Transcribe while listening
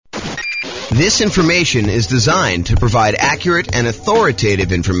This information is designed to provide accurate and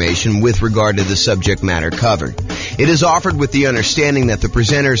authoritative information with regard to the subject matter covered. It is offered with the understanding that the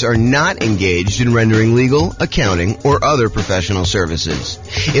presenters are not engaged in rendering legal, accounting, or other professional services.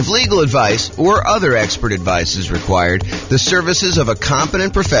 If legal advice or other expert advice is required, the services of a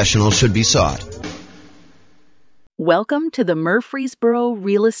competent professional should be sought. Welcome to the Murfreesboro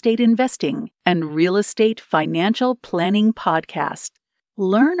Real Estate Investing and Real Estate Financial Planning Podcast.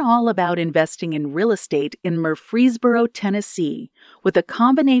 Learn all about investing in real estate in Murfreesboro, Tennessee, with a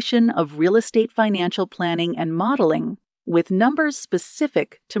combination of real estate financial planning and modeling with numbers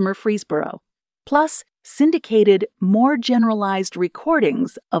specific to Murfreesboro, plus syndicated, more generalized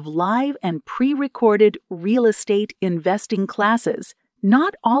recordings of live and pre-recorded real estate investing classes,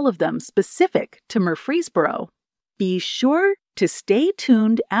 not all of them specific to Murfreesboro. Be sure to stay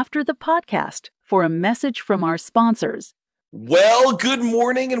tuned after the podcast for a message from our sponsors. Well, good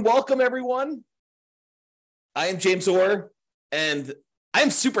morning and welcome, everyone. I am James Orr, and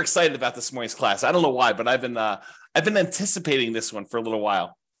I'm super excited about this morning's class. I don't know why, but I've been anticipating this one for a little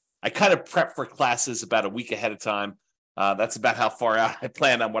while. I kind of prep for classes about a week ahead of time. That's about how far out I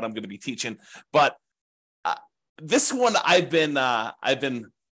plan on what I'm going to be teaching. But this one I've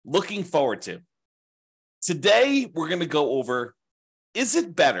been looking forward to. Today we're going to go over: is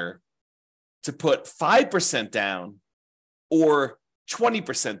it better to put 5% down or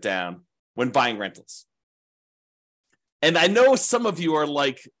 20% down when buying rentals? And I know some of you are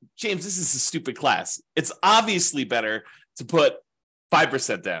like, James, this is a stupid class. It's obviously better to put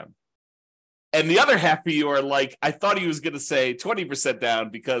 5% down. And the other half of you are like, I thought he was going to say 20% down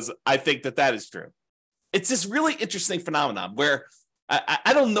because I think that is true. It's this really interesting phenomenon where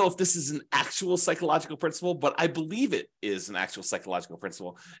I don't know if this is an actual psychological principle, but I believe it is an actual psychological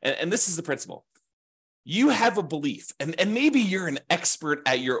principle. And this is the principle. You have a belief, and maybe you're an expert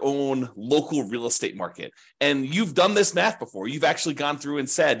at your own local real estate market, and you've done this math before. You've actually gone through and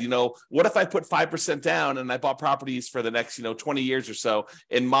said, what if I put 5% down and I bought properties for the next, 20 years or so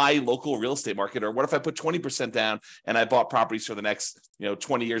in my local real estate market? Or what if I put 20% down and I bought properties for the next,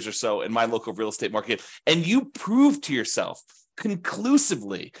 20 years or so in my local real estate market? And you prove to yourself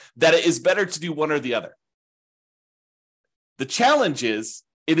conclusively that it is better to do one or the other. The challenge is,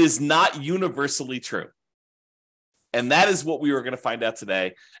 it is not universally true. And that is what we are going to find out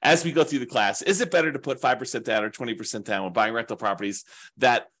today as we go through the class. Is it better to put 5% down or 20% down when buying rental properties?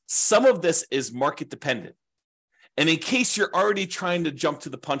 That some of this is market dependent. And in case you're already trying to jump to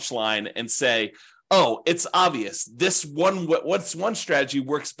the punchline and say, oh, it's obvious, what's one strategy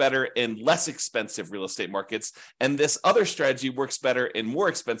works better in less expensive real estate markets, and this other strategy works better in more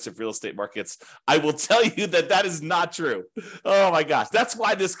expensive real estate markets, I will tell you that is not true. Oh my gosh, that's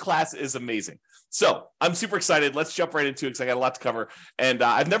why this class is amazing. So I'm super excited. Let's jump right into it because I got a lot to cover. And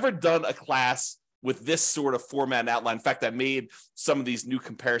I've never done a class with this sort of format and outline. In fact, I made some of these new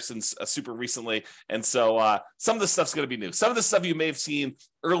comparisons super recently. And so some of this stuff's going to be new. Some of the stuff you may have seen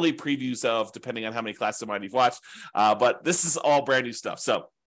early previews of, depending on how many classes of mine you've watched. But this is all brand new stuff. So, all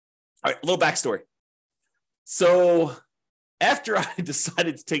right, a little backstory. So after I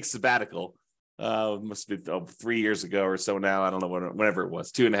decided to take sabbatical, must have been 3 years ago or so now. I don't know, whenever it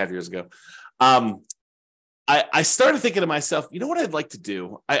was, 2.5 years ago. I started thinking to myself, you know what I'd like to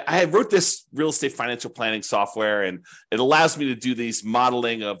do? I wrote this real estate financial planning software, and it allows me to do these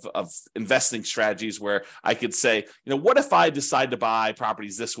modeling of investing strategies where I could say, what if I decide to buy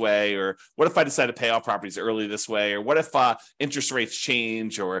properties this way? Or what if I decide to pay off properties early this way? Or what if interest rates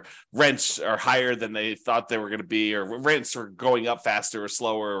change, or rents are higher than they thought they were going to be, or rents are going up faster or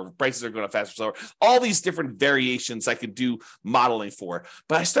slower, or prices are going up faster or slower? All these different variations I could do modeling for.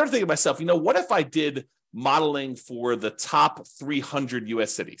 But I started thinking to myself, what if I did modeling for the top 300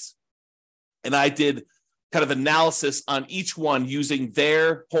 U.S. cities? And I did kind of analysis on each one using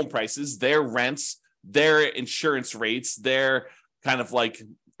their home prices, their rents, their insurance rates, their kind of like,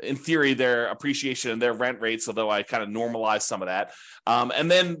 in theory, their appreciation and their rent rates, although I kind of normalized some of that. And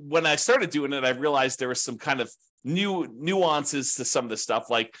then when I started doing it, I realized there was some kind of new nuances to some of this stuff.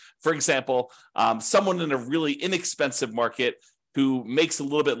 Like, for example, someone in a really inexpensive market who makes a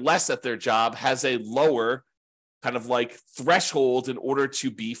little bit less at their job has a lower kind of like threshold in order to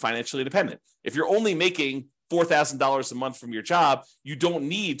be financially independent. If you're only making $4,000 a month from your job, you don't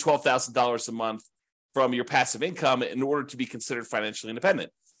need $12,000 a month from your passive income in order to be considered financially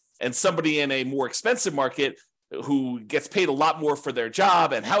independent. And somebody in a more expensive market who gets paid a lot more for their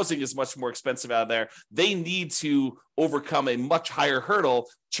job and housing is much more expensive out there, they need to overcome a much higher hurdle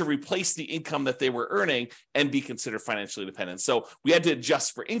to replace the income that they were earning and be considered financially independent. So we had to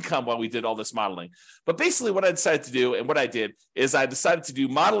adjust for income while we did all this modeling. But basically what I decided to do and what I did is I decided to do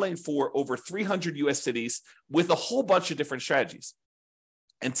modeling for over 300 US cities with a whole bunch of different strategies.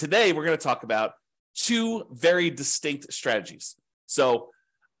 And today we're going to talk about two very distinct strategies. So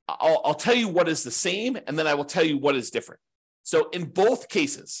I'll tell you what is the same, and then I will tell you what is different. So in both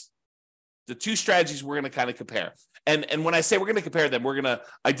cases, the two strategies we're going to kind of compare. And when I say we're going to compare them,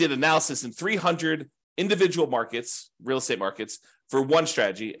 I did analysis in 300 individual markets, real estate markets, for one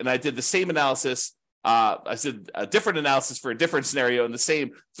strategy. And I did the same analysis. I did a different analysis for a different scenario in the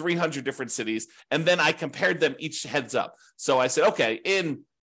same 300 different cities. And then I compared them each heads up. So I said, okay, in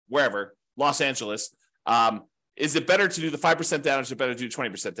wherever, Los Angeles, is it better to do the 5% down or is it better to do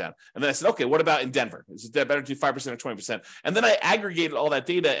 20% down? And then I said, okay, what about in Denver? Is it better to do 5% or 20%? And then I aggregated all that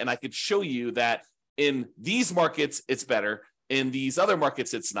data and I could show you that in these markets, it's better. In these other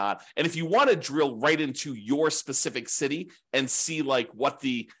markets, it's not. And if you want to drill right into your specific city and see like what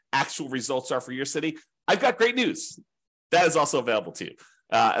the actual results are for your city, I've got great news. That is also available to you,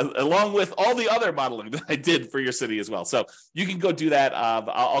 along with all the other modeling that I did for your city as well. So you can go do that.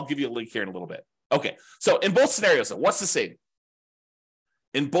 I'll give you a link here in a little bit. Okay, so in both scenarios, what's the same?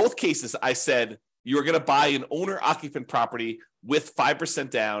 In both cases, I said you're going to buy an owner-occupant property with 5%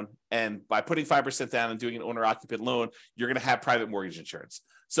 down, and by putting 5% down and doing an owner-occupant loan, you're going to have private mortgage insurance.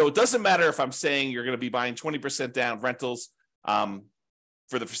 So it doesn't matter if I'm saying you're going to be buying 20% down rentals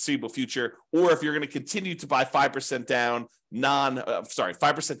for the foreseeable future, or if you're going to continue to buy 5% down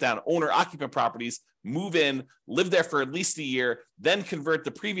 5% down owner-occupant properties, move in, live there for at least a year, then convert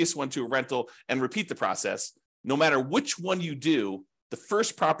the previous one to a rental and repeat the process. No matter which one you do, the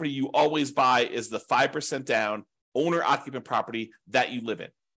first property you always buy is the 5% down owner-occupant property that you live in.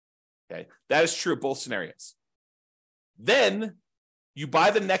 Okay, that is true of both scenarios. Then you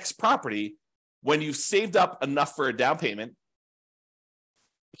buy the next property when you've saved up enough for a down payment,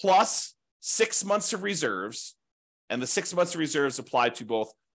 plus 6 months of reserves, and the 6 months of reserves apply to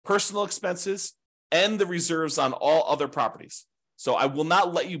both personal expenses and the reserves on all other properties. So I will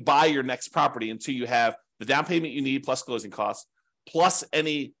not let you buy your next property until you have the down payment you need plus closing costs, plus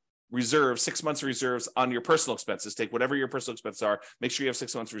any reserves, 6 months of reserves on your personal expenses. Take whatever your personal expenses are, make sure you have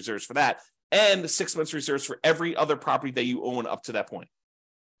 6 months of reserves for that, and 6 months of reserves for every other property that you own up to that point.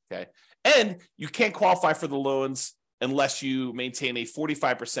 Okay. And you can't qualify for the loans unless you maintain a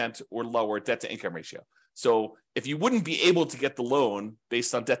 45% or lower debt to income ratio. So if you wouldn't be able to get the loan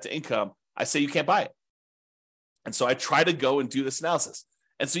based on debt to income, I say you can't buy it. And so I try to go and do this analysis.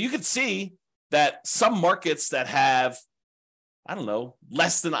 And so you can see that some markets that have,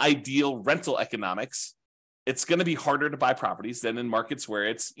 less than ideal rental economics, it's going to be harder to buy properties than in markets where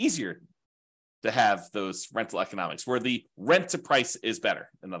it's easier to have those rental economics, where the rent to price is better,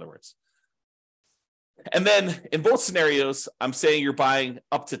 in other words. And then in both scenarios, I'm saying you're buying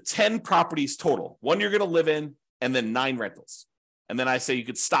up to 10 properties total. One you're going to live in, and then 9 rentals. And then I say you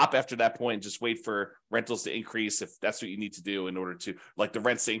could stop after that point and just wait for rentals to increase if that's what you need to do in order to, like the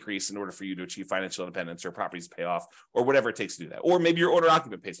rents to increase in order for you to achieve financial independence or properties to pay off or whatever it takes to do that. Or maybe your owner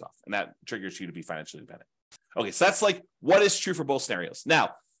occupant pays off and that triggers you to be financially independent. Okay, so that's like what is true for both scenarios. Now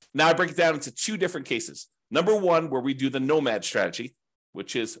I break it down into 2 different cases. Number one, where we do the nomad strategy,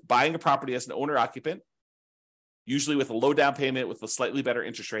 which is buying a property as an owner occupant, usually with a low down payment with a slightly better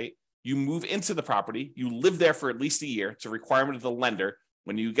interest rate. You move into the property, you live there for at least a year. It's a requirement of the lender.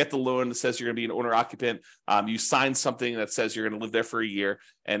 When you get the loan that says you're going to be an owner occupant, you sign something that says you're going to live there for a year.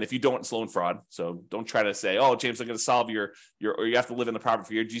 And if you don't, it's loan fraud. So don't try to say, oh, James, I'm going to solve or you have to live in the property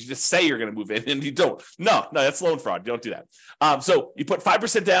for a year. You just say you're going to move in and you don't. No, that's loan fraud. You don't do that. So you put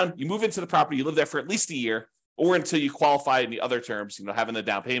 5% down, you move into the property, you live there for at least a year or until you qualify in the other terms, having the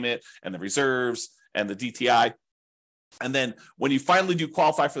down payment and the reserves and the DTI. And then when you finally do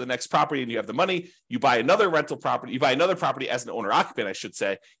qualify for the next property and you have the money, you buy another rental property, you buy another property as an owner occupant, I should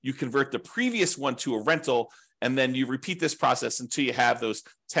say, you convert the previous one to a rental, and then you repeat this process until you have those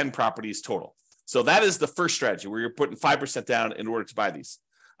 10 properties total. So that is the first strategy where you're putting 5% down in order to buy these.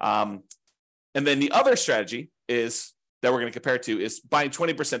 And then the other strategy is that we're going to compare it to is buying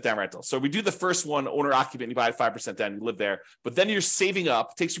 20% down rental. So we do the first one, owner occupant, you buy 5% down, you live there, but then you're saving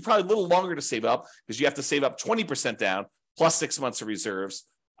up. It takes you probably a little longer to save up because you have to save up 20% down plus 6 months of reserves,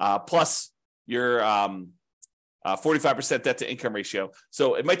 plus your 45% debt to income ratio.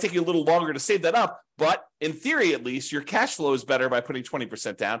 So it might take you a little longer to save that up, but in theory, at least, your cash flow is better by putting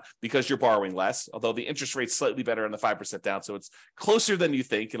 20% down because you're borrowing less, although the interest rate's slightly better on the 5% down. So it's closer than you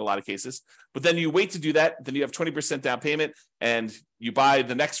think in a lot of cases. But then you wait to do that. Then you have 20% down payment and you buy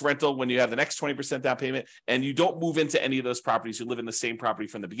the next rental when you have the next 20% down payment, and you don't move into any of those properties. You live in the same property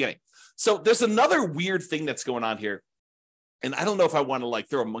from the beginning. So there's another weird thing that's going on here. And I don't know if I want to like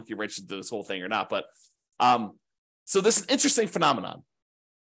throw a monkey wrench into this whole thing or not, but so this is an interesting phenomenon.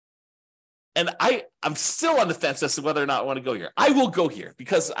 And I'm still on the fence as to whether or not I want to go here. I will go here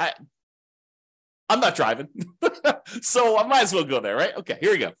because I'm not driving. So I might as well go there, right? Okay,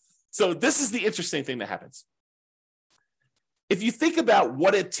 here we go. So this is the interesting thing that happens. If you think about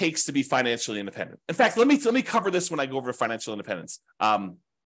what it takes to be financially independent. In fact, let me cover this when I go over financial independence,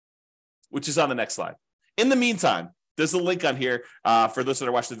 which is on the next slide. In the meantime, there's a link on here for those that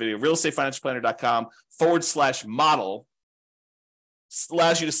are watching the video, realestatefinancialplanner.com/model.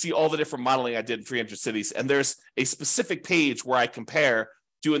 Allows you to see all the different modeling I did in 300 cities. And there's a specific page where I compare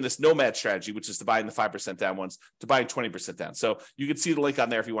doing this nomad strategy, which is to buying the 5% down ones, to buying 20% down. So you can see the link on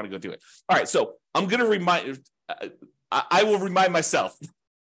there if you want to go do it. All right, so I'm going to I will remind myself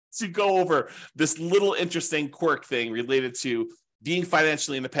to go over this little interesting quirk thing related to being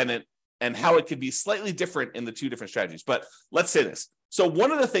financially independent and how it could be slightly different in the two different strategies. But let's say this. So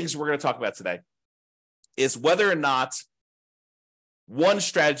one of the things we're going to talk about today is whether or not one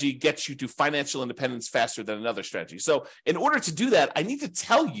strategy gets you to financial independence faster than another strategy. So in order to do that, I need to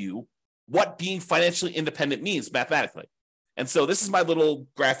tell you what being financially independent means mathematically. And so this is my little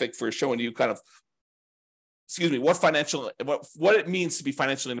graphic for showing you kind of, what it means to be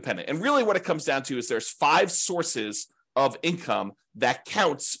financially independent. And really what it comes down to is there's 5 sources of income that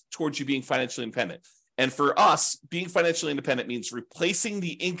counts towards you being financially independent. And for us, being financially independent means replacing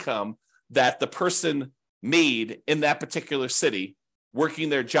the income that the person made in that particular city working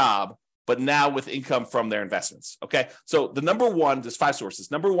their job, but now with income from their investments. Okay. So there's 5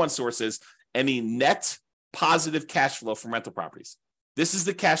 sources. Number 1 source is any net positive cash flow from rental properties. This is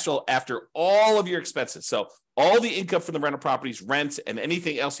the cash flow after all of your expenses. So all the income from the rental properties, rent, and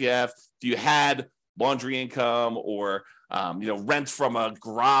anything else you have. If you had laundry income or rent from a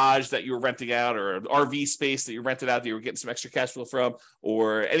garage that you were renting out, or an RV space that you rented out that you were getting some extra cash flow from,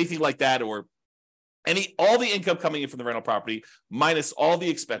 or anything like that, or all the income coming in from the rental property minus all the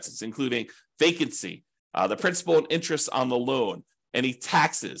expenses, including vacancy, the principal and interest on the loan, any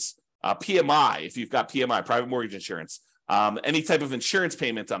taxes, PMI, if you've got PMI, private mortgage insurance, any type of insurance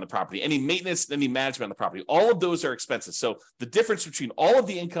payment on the property, any maintenance, any management on the property, all of those are expenses. So the difference between all of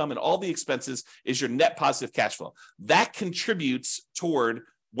the income and all the expenses is your net positive cash flow. That contributes toward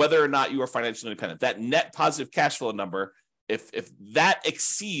whether or not you are financially independent. That net positive cash flow number, if that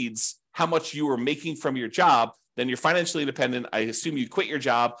exceeds how much you are making from your job, then you're financially independent. I assume you quit your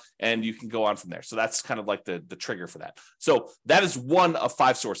job and you can go on from there. So that's kind of like the trigger for that. So that is one of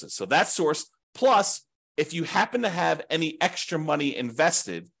 5 sources. So that source, plus if you happen to have any extra money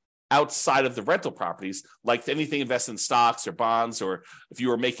invested outside of the rental properties, like anything invested in stocks or bonds, or if you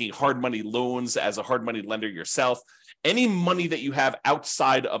were making hard money loans as a hard money lender yourself, any money that you have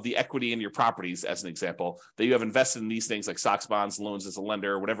outside of the equity in your properties, as an example, that you have invested in these things like stocks, bonds, loans as a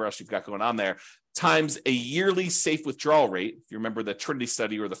lender, or whatever else you've got going on there, times a yearly safe withdrawal rate. If you remember the Trinity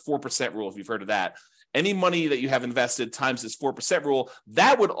study or the 4% rule, if you've heard of that, any money that you have invested times this 4% rule,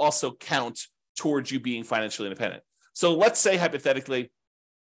 that would also count towards you being financially independent. So let's say hypothetically,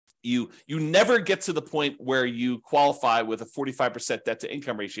 you never get to the point where you qualify with a 45% debt to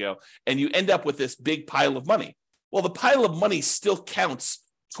income ratio and you end up with this big pile of money. Well, the pile of money still counts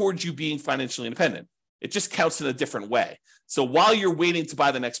towards you being financially independent. It just counts in a different way. So while you're waiting to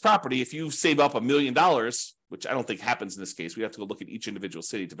buy the next property, if you save up $1 million, which I don't think happens in this case, we have to go look at each individual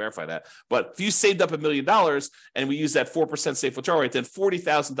city to verify that. But if you saved up $1 million and we use that 4% safe withdrawal rate, then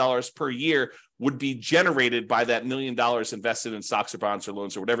 $40,000 per year would be generated by that $1 million invested in stocks or bonds or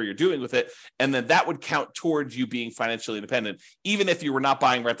loans or whatever you're doing with it. And then that would count towards you being financially independent, even if you were not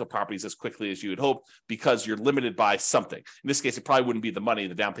buying rental properties as quickly as you would hope, because you're limited by something. In this case, it probably wouldn't be the money,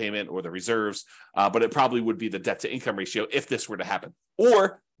 the down payment or the reserves, but it probably would be the debt to income ratio if this were to happen.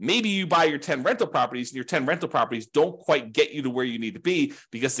 Or maybe you buy your 10 rental properties and your 10 rental properties don't quite get you to where you need to be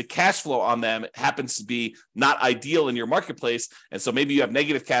because the cash flow on them happens to be not ideal in your marketplace. And so maybe you have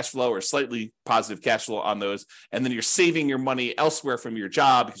negative cash flow or slightly positive cash flow on those. And then you're saving your money elsewhere from your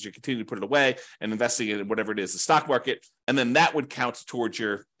job because you're continuing to put it away and investing in whatever it is, the stock market. And then that would count towards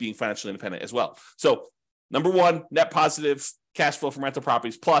your being financially independent as well. So number 1, net positive cash flow from rental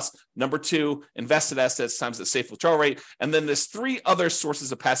properties plus number 2, invested assets times the safe withdrawal rate. And then there's 3 other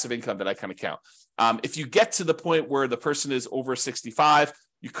sources of passive income that I kind of count. If you get to the point where the person is over 65,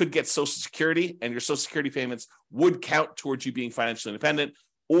 you could get Social Security, and your Social Security payments would count towards you being financially independent.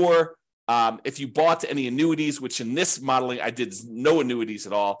 Or if you bought any annuities, which in this modeling, I did no annuities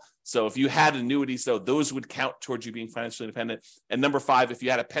at all. So if you had annuities, though, those would count towards you being financially independent. And number 5, if you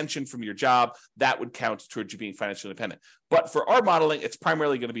had a pension from your job, that would count towards you being financially independent. But for our modeling, it's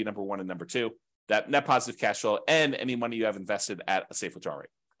primarily going to be number 1 and number 2, that net positive cash flow and any money you have invested at a safe withdrawal rate.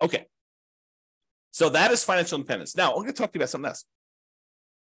 Okay. So that is financial independence. Now, I'm going to talk to you about something else.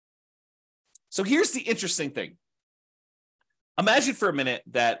 So here's the interesting thing. Imagine for a minute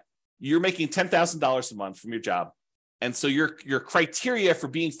that you're making $10,000 a month from your job. And so your criteria for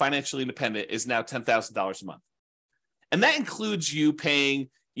being financially independent is now $10,000 a month. And that includes you paying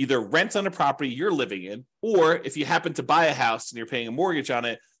either rent on a property you're living in, or if you happen to buy a house and you're paying a mortgage on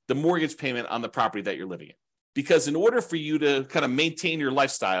it, the mortgage payment on the property that you're living in. Because in order for you to kind of maintain your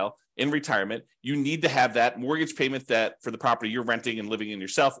lifestyle in retirement, you need to have that mortgage payment that for the property you're renting and living in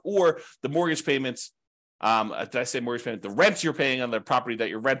yourself, or the mortgage payments. Did I say mortgage payment? The rent you're paying on the property that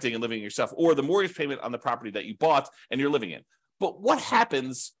you're renting and living in yourself, or the mortgage payment on the property that you bought and you're living in. But what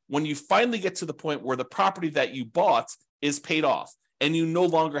happens when you finally get to the point where the property that you bought is paid off and you no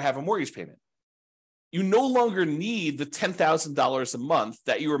longer have a mortgage payment? You no longer need the $10,000 a month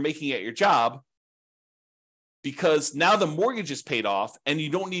that you were making at your job, because now the mortgage is paid off and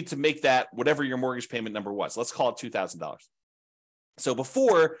you don't need to make that whatever your mortgage payment number was. Let's call it $2,000. So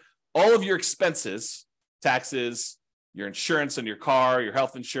before, all of your expenses, taxes, your insurance on your car, your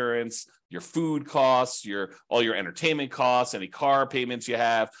health insurance, your food costs, all your entertainment costs, any car payments you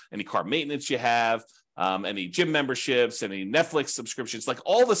have, any car maintenance you have, any gym memberships, any Netflix subscriptions, like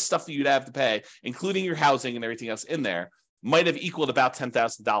all the stuff that you'd have to pay, including your housing and everything else in there, might have equaled about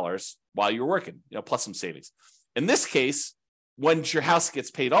 $10,000 while you're working, plus some savings. In this case, once your house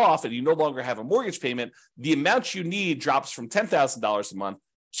gets paid off and you no longer have a mortgage payment, the amount you need drops from $10,000 a month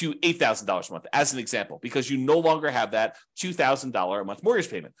to $8,000 a month, as an example, because you no longer have that $2,000 a month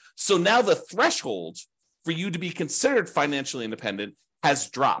mortgage payment. So now the threshold for you to be considered financially independent has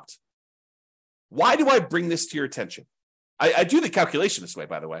dropped. Why do I bring this to your attention? I do the calculation this way,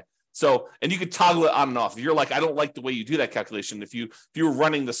 by the way. So, and you could toggle it on and off. If you're like, I don't like the way you do that calculation. If you were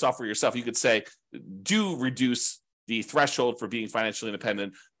running the software yourself, you could say, do reduce the threshold for being financially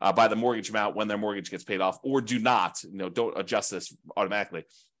independent by the mortgage amount when their mortgage gets paid off, or do not, don't adjust this automatically.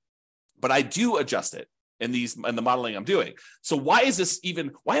 But I do adjust it in the modeling I'm doing. So why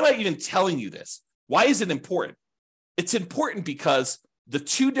am I even telling you this? Why is it important? It's important because the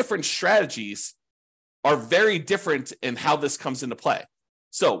 2 different strategies are very different in how this comes into play.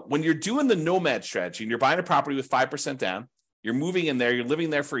 So when you're doing the nomad strategy and you're buying a property with 5% down, you're moving in there, you're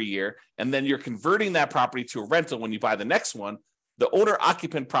living there for a year, and then you're converting that property to a rental when you buy the next one, the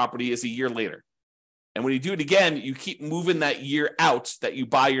owner-occupant property is a year later. And when you do it again, you keep moving that year out that you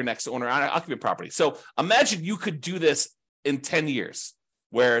buy your next owner-occupant property. So imagine you could do this in 10 years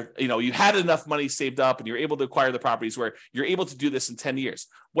where you had enough money saved up and you're able to acquire the properties where you're able to do this in 10 years.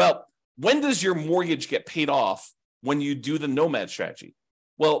 Well, when does your mortgage get paid off when you do the nomad strategy?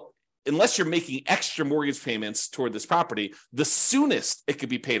 Well, unless you're making extra mortgage payments toward this property, the soonest it could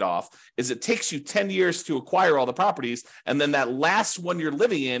be paid off is it takes you 10 years to acquire all the properties. And then that last one you're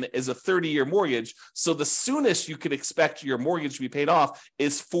living in is a 30-year mortgage. So the soonest you could expect your mortgage to be paid off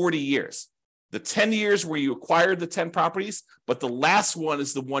is 40 years. The 10 years where you acquired the 10 properties, but the last one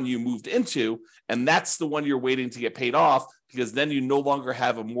is the one you moved into. And that's the one you're waiting to get paid off, because then you no longer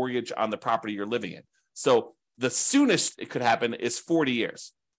have a mortgage on the property you're living in. So the soonest it could happen is 40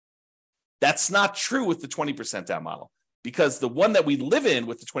 years. That's not true with the 20% down model, because the one that we live in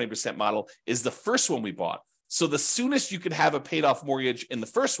with the 20% model is the first one we bought. So the soonest you could have a paid off mortgage in the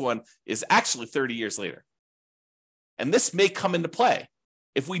first one is actually 30 years later. And this may come into play.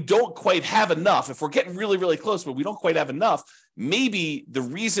 If we don't quite have enough, if we're getting really, really close, but we don't quite have enough, maybe the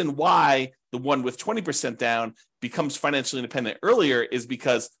reason why the one with 20% down becomes financially independent earlier is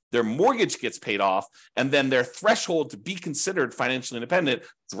because their mortgage gets paid off, and then their threshold to be considered financially independent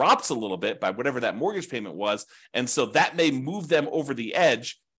drops a little bit by whatever that mortgage payment was. And so that may move them over the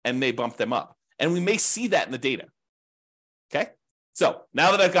edge and may bump them up. And we may see that in the data. Okay. So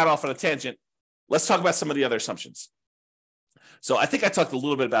now that I've got off on a tangent, let's talk about some of the other assumptions. So I think I talked a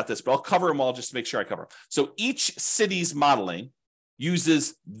little bit about this, but I'll cover them all just to make sure I cover them. So each city's modeling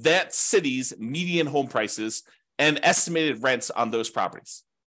uses that city's median home prices and estimated rents on those properties.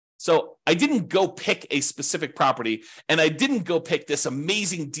 So I didn't go pick a specific property, and I didn't go pick this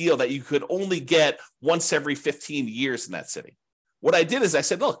amazing deal that you could only get once every 15 years in that city. What I did is I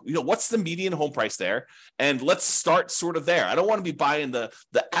said, look, what's the median home price there? And let's start sort of there. I don't want to be buying the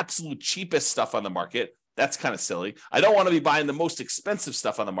absolute cheapest stuff on the market. That's kind of silly. I don't want to be buying the most expensive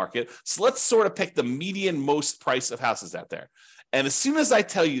stuff on the market. So let's sort of pick the median most price of houses out there. And as soon as I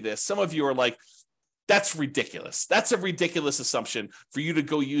tell you this, some of you are like, that's ridiculous. That's a ridiculous assumption for you to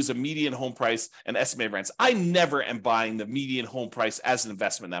go use a median home price and estimated rents. I never am buying the median home price as an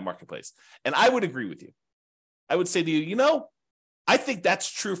investment in that marketplace. And I would agree with you. I would say to you, I think that's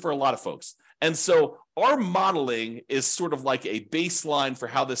true for a lot of folks. And so our modeling is sort of like a baseline for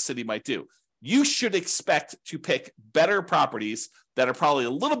how this city might do. You should expect to pick better properties that are probably a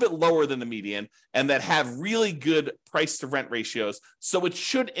little bit lower than the median and that have really good price to rent ratios. So it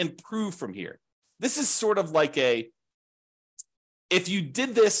should improve from here. This is sort of like if you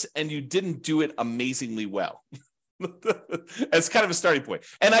did this and you didn't do it amazingly well, as kind of a starting point.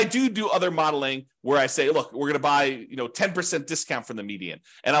 And I do other modeling where I say, look, we're going to buy, 10% discount from the median.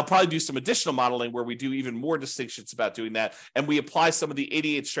 And I'll probably do some additional modeling where we do even more distinctions about doing that. And we apply some of the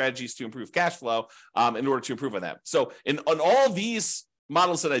 88 strategies to improve cash flow in order to improve on that. So on all these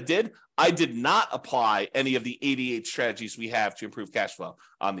models that I did not apply any of the 88 strategies we have to improve cash flow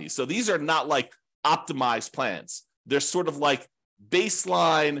on these. So these are not like optimized plans. They're sort of like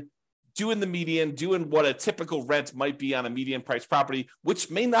baseline, doing the median, doing what a typical rent might be on a median price property,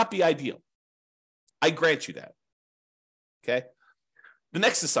 which may not be ideal. I grant you that. Okay. The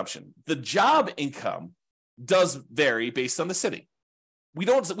next assumption, the job income does vary based on the city. We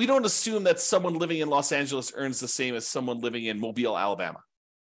don't assume that someone living in Los Angeles earns the same as someone living in Mobile, Alabama.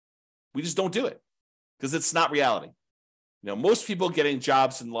 We just don't do it because it's not reality. Most people getting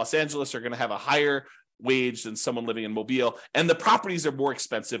jobs in Los Angeles are going to have a higher wage than someone living in Mobile, and the properties are more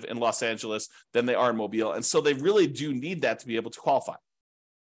expensive in Los Angeles than they are in Mobile, and so they really do need that to be able to qualify.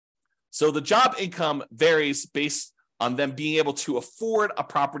 So the job income varies based on them being able to afford a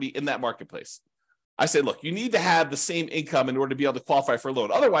property in that marketplace. I say, look, you need to have the same income in order to be able to qualify for a loan.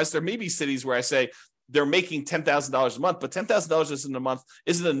 Otherwise, there may be cities where I say they're making $10,000 a month, but $10,000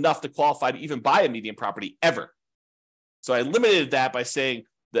 isn't enough to qualify to even buy a median property ever. So I limited that by saying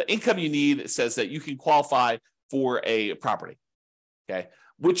the income you need says that you can qualify for a property, okay?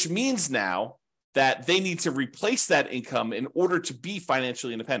 Which means now that they need to replace that income in order to be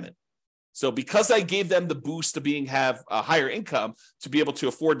financially independent. So because I gave them the boost to have a higher income to be able to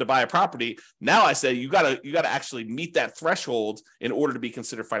afford to buy a property, now I say you gotta actually meet that threshold in order to be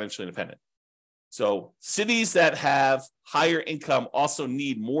considered financially independent. So cities that have higher income also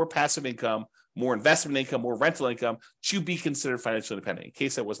need more passive income, more investment income, more rental income to be considered financially independent, in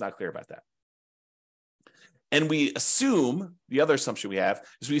case I was not clear about that. And we assume, the other assumption we have,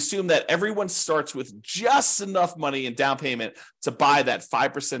 is we assume that everyone starts with just enough money in down payment to buy that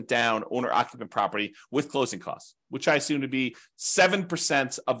 5% down owner-occupant property with closing costs, which I assume to be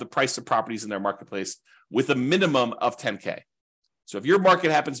 7% of the price of properties in their marketplace with a minimum of $10K. So if your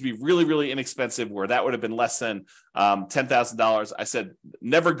market happens to be really, really inexpensive, where that would have been less than $10,000, I said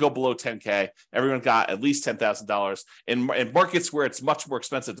never go below $10K. Everyone got at least $10,000. In markets where it's much more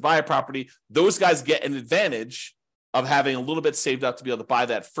expensive to buy a property, those guys get an advantage of having a little bit saved up to be able to buy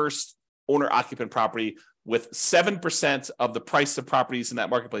that first owner-occupant property with 7% of the price of properties in that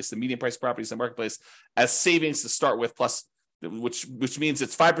marketplace, the median price of properties in the marketplace, as savings to start with, plus which means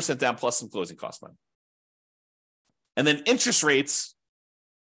it's 5% down plus some closing cost money. And then interest rates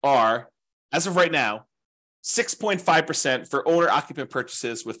are, as of right now, 6.5% for owner-occupant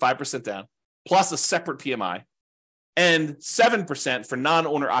purchases with 5% down, plus a separate PMI, and 7% for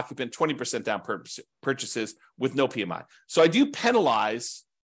non-owner-occupant 20% down purchases with no PMI. So I do penalize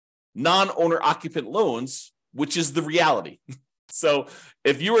non-owner-occupant loans, which is the reality. So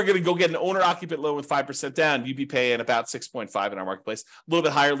if you were going to go get an owner-occupant loan with 5% down, you'd be paying about 6.5 in our marketplace, a little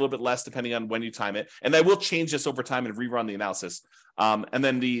bit higher, a little bit less, depending on when you time it. And I will change this over time and rerun the analysis. And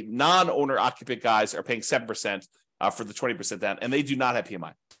then the non-owner-occupant guys are paying 7% for the 20% down, and they do not have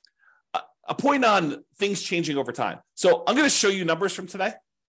PMI. A point on things changing over time. So I'm going to show you numbers from today.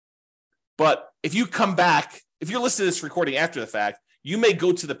 But if you come back, if you're listening to this recording after the fact, you may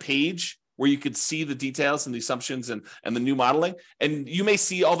go to the page where you could see the details and the assumptions and the new modeling, and you may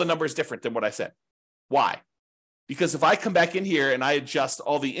see all the numbers different than what I said. Why? Because if I come back in here and I adjust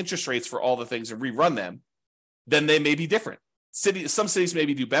all the interest rates for all the things and rerun them, then they may be different. Some cities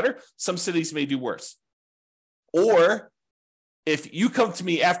maybe do better, some cities may do worse. Or if you come to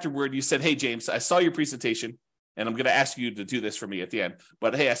me afterward, you said, hey, James, I saw your presentation, and I'm going to ask you to do this for me at the end,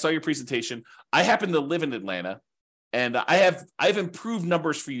 but hey, I saw your presentation. I happen to live in Atlanta, And I've improved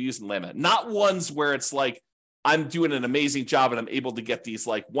numbers for you using Llama, not ones where it's like I'm doing an amazing job and I'm able to get these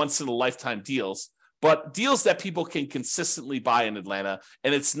like once in a lifetime deals, but deals that people can consistently buy in Atlanta.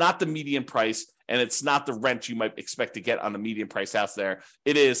 And it's not the median price and it's not the rent you might expect to get on the median price house there.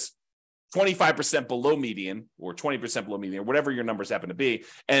 It is 25% below median or 20% below median, or whatever your numbers happen to be.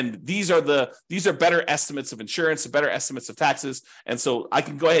 And these are better estimates of insurance, better estimates of taxes. And so I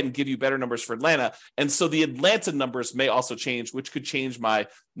can go ahead and give you better numbers for Atlanta. And so the Atlanta numbers may also change, which could change my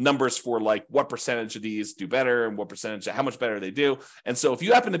numbers for like what percentage of these do better and what percentage, how much better they do. And so if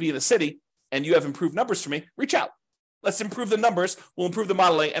you happen to be in the city and you have improved numbers for me, reach out. Let's improve the numbers. We'll improve the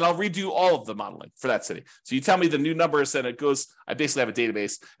modeling, and I'll redo all of the modeling for that city. So you tell me the new numbers, and it goes. I basically have a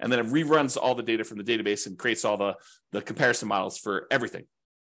database, and then it reruns all the data from the database and creates all the comparison models for everything.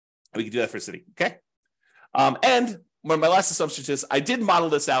 We can do that for a city, okay? And one of my last assumptions is I did model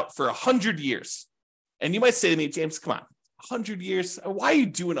this out for 100 years. And you might say to me, James, come on, 100 years? Why are you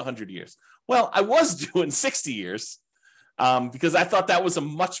doing 100 years? Well, I was doing 60 years because I thought that was a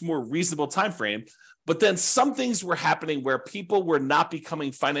much more reasonable time frame. But then some things were happening where people were not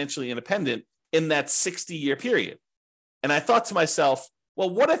becoming financially independent in that 60-year period. And I thought to myself, well,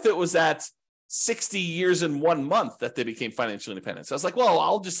 what if it was at 60 years and 1 month that they became financially independent? So I was like, well,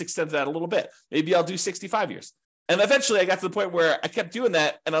 I'll just extend that a little bit. Maybe I'll do 65 years. And eventually I got to the point where I kept doing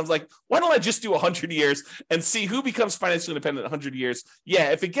that. And I was like, why don't I just do 100 years and see who becomes financially independent in 100 years?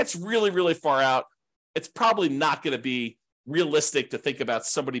 Yeah, if it gets really, really far out, it's probably not going to be realistic to think about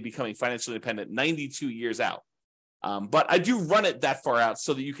somebody becoming financially independent 92 years out. But I do run it that far out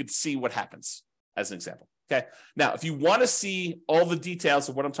so that you could see what happens as an example. Okay. Now, if you want to see all the details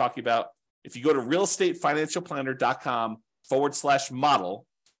of what I'm talking about, if you go to realestatefinancialplanner.com/model,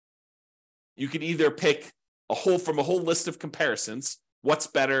 you can either pick from a whole list of comparisons. What's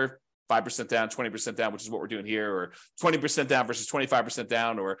better? 5% down, 20% down, which is what we're doing here, or 20% down versus 25%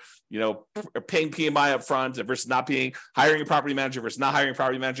 down, or, paying PMI up front versus not hiring a property manager versus not hiring a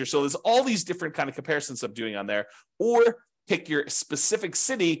property manager. So there's all these different kind of comparisons I'm doing on there, or pick your specific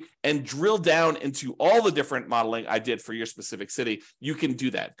city and drill down into all the different modeling I did for your specific city. You can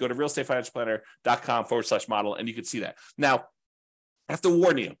do that. Go to realestatefinancialplanner.com/model and you can see that. Now, I have to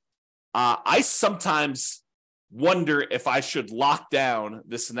warn you, I sometimes wonder if I should lock down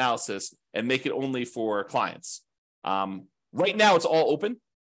this analysis and make it only for clients. Right now, it's all open,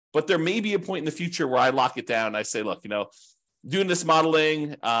 but there may be a point in the future where I lock it down. And I say, look, doing this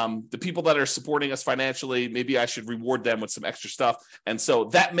modeling, the people that are supporting us financially, maybe I should reward them with some extra stuff. And so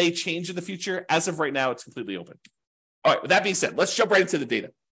that may change in the future. As of right now, it's completely open. All right, with that being said, let's jump right into the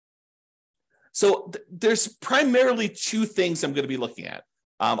data. So there's primarily two things I'm going to be looking at.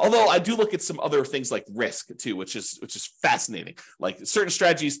 Although I do look at some other things like risk too, which is fascinating. Like certain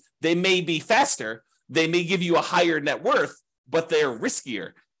strategies, they may be faster, they may give you a higher net worth, but they're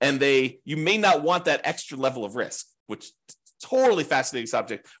riskier, and you may not want that extra level of risk, which totally fascinating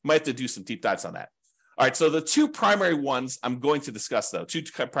subject. Might have to do some deep dives on that. All right, so the two primary ones I'm going to discuss, though, two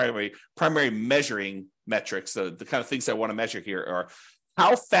primary measuring metrics, the kind of things I want to measure here are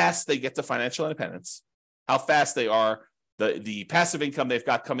how fast they get to financial independence, how fast they are. The passive income they've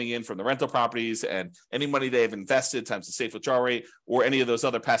got coming in from the rental properties and any money they've invested times the safe withdrawal rate, or any of those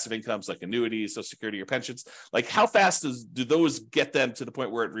other passive incomes like annuities, Social Security, or pensions. Like how fast do those get them to the point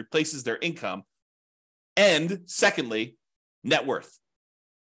where it replaces their income? And secondly, net worth.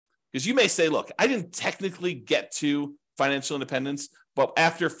 Because you may say, look, I didn't technically get to financial independence, but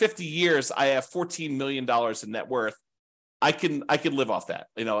after 50 years, I have $14 million in net worth. I can live off that.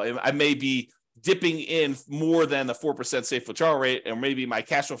 I may be dipping in more than the 4% safe withdrawal rate, and maybe my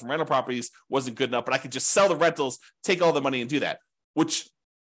cash flow from rental properties wasn't good enough, but I could just sell the rentals, take all the money and do that, which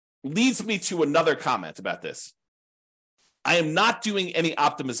leads me to another comment about this. I am not doing any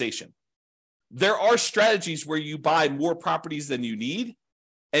optimization. There are strategies where you buy more properties than you need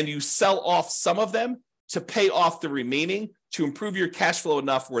and you sell off some of them to pay off the remaining to improve your cash flow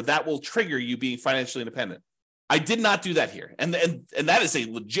enough where that will trigger you being financially independent. I did not do that here. And that is a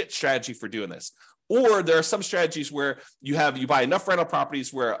legit strategy for doing this. Or there are some strategies where you buy enough rental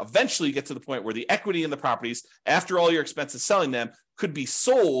properties where eventually you get to the point where the equity in the properties, after all your expenses selling them, could be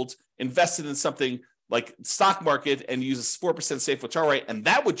sold, invested in something like stock market, and use a 4% safe withdrawal rate, and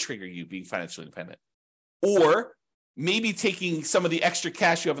that would trigger you being financially independent. Or maybe taking some of the extra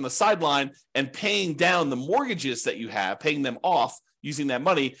cash you have on the sideline and paying down the mortgages that you have, paying them off, using that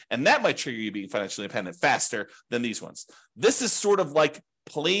money, and that might trigger you being financially independent faster than these ones. This is sort of like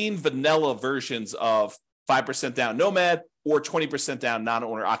plain vanilla versions of 5% down Nomad, or 20% down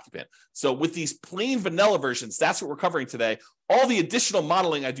non-owner occupant. So with these plain vanilla versions, that's what we're covering today. All the additional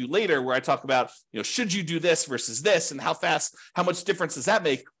modeling I do later, where I talk about, should you do this versus this, and how much difference does that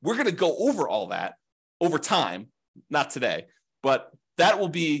make? We're going to go over all that over time, not today, but that will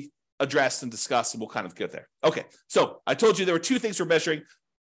be addressed and discussed, and we'll kind of get there. Okay, so I told you there were two things we're measuring: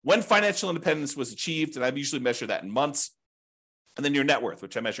 when financial independence was achieved, and I usually measure that in months, and then your net worth,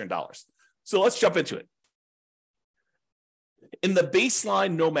 which I measure in dollars. So let's jump into it. In the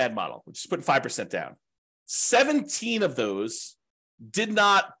baseline Nomad model, which is putting 5% down, 17 of those did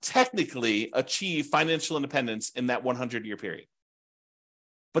not technically achieve financial independence in that 100-year period,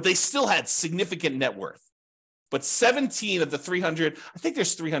 but they still had significant net worth. But 17 of the 300, I think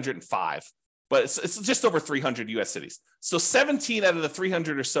there's 305, but it's just over 300 U.S. cities. So 17 out of the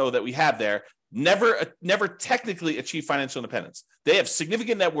 300 or so that we have there never technically achieved financial independence. They have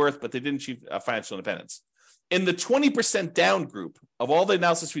significant net worth, but they didn't achieve financial independence. In the 20% down group, of all the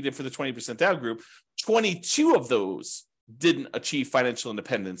analysis we did for the 20% down group, 22 of those didn't achieve financial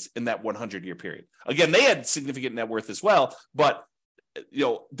independence in that 100-year period. Again, they had significant net worth as well, but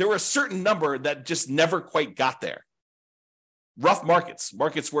there were a certain number that just never quite got there. Rough markets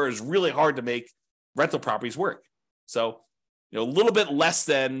where it's really hard to make rental properties work. So, a little bit less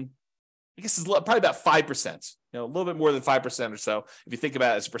than, I guess it's probably about 5%, a little bit more than 5% or so. If you think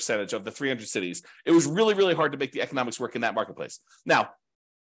about it as a percentage of the 300 cities, it was really, really hard to make the economics work in that marketplace. Now,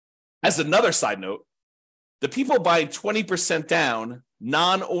 as another side note, the people buying 20% down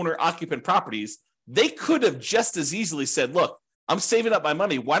non-owner occupant properties, they could have just as easily said, look, I'm saving up my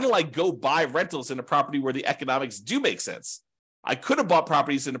money. Why don't I go buy rentals in a property where the economics do make sense? I could have bought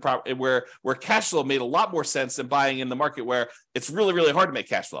properties in a property where cash flow made a lot more sense than buying in the market where it's really, really hard to make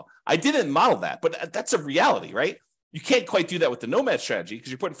cash flow. I didn't model that, but that's a reality, right? You can't quite do that with the Nomad strategy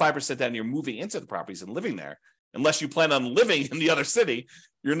because you're putting 5% down and you're moving into the properties and living there. Unless you plan on living in the other city,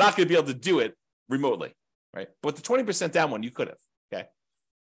 you're not going to be able to do it remotely, right? But the 20% down one, you could have, okay?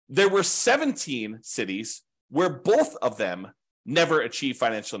 There were 17 cities where both of them never achieved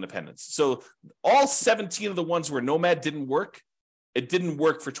financial independence. So all 17 of the ones where Nomad didn't work, it didn't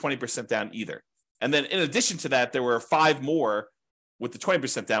work for 20% down either. And then in addition to that, there were 5 more with the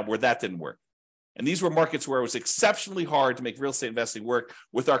 20% down where that didn't work. And these were markets where it was exceptionally hard to make real estate investing work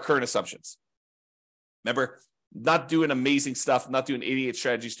with our current assumptions. Remember, not doing amazing stuff, not doing 88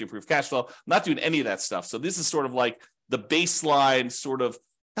 strategies to improve cash flow, not doing any of that stuff. So this is sort of like the baseline sort of,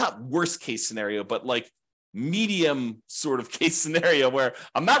 not worst case scenario, but like medium sort of case scenario where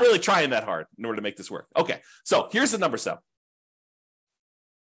I'm not really trying that hard in order to make this work. Okay, so here's the numbers though.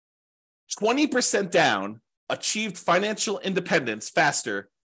 20% down achieved financial independence faster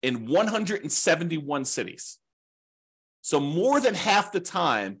in 171 cities. So more than half the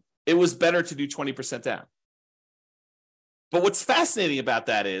time, it was better to do 20% down. But what's fascinating about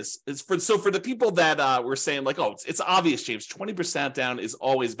that is for the people that were saying like, oh, it's obvious, James, 20% down is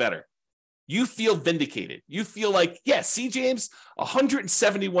always better. You feel vindicated. You feel like, yeah, see, James,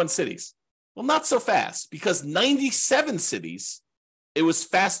 171 cities. Well, not so fast, because 97 cities, it was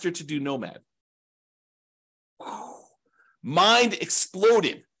faster to do Nomad. Mind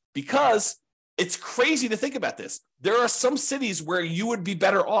exploded, because it's crazy to think about this. There are some cities where you would be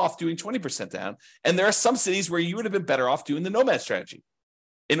better off doing 20% down, and there are some cities where you would have been better off doing the Nomad strategy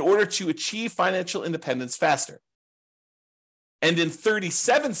in order to achieve financial independence faster. And in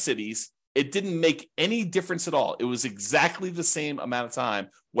 37 cities, it didn't make any difference at all. It was exactly the same amount of time,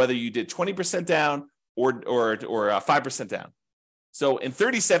 whether you did 20% down or 5% down. So in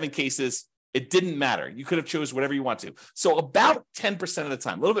 37 cases, it didn't matter. You could have chose whatever you want to. So about 10% of the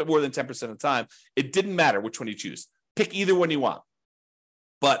time, a little bit more than 10% of the time, it didn't matter which one you choose. Pick either one you want.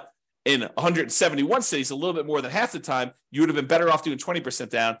 But in 171 cities, a little bit more than half the time, you would have been better off doing 20%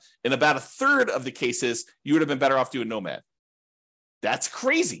 down. In about a third of the cases, you would have been better off doing Nomad. That's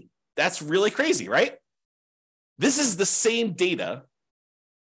crazy. That's really crazy, right? This is the same data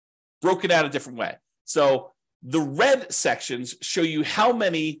broken out a different way. So the red sections show you how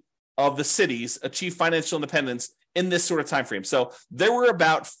many of the cities achieve financial independence in this sort of time frame. So there were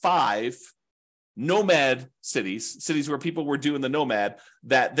about 5 Nomad cities where people were doing the Nomad,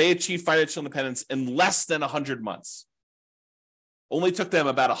 that they achieved financial independence in less than 100 months. Only took them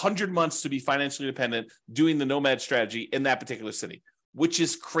about 100 months to be financially independent doing the Nomad strategy in that particular city, which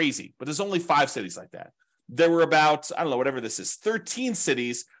is crazy. But there's only 5 cities like that. There were about, I don't know, whatever this is, 13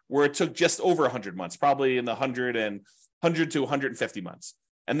 cities where it took just over 100 months, probably in the 100 to 150 months.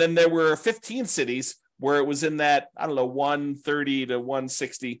 And then there were 15 cities where it was in that, I don't know, 130 to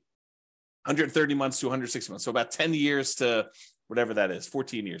 160, 130 months to 160 months. So about 10 years to whatever that is,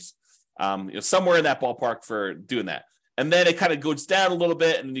 14 years, somewhere in that ballpark for doing that. And then it kind of goes down a little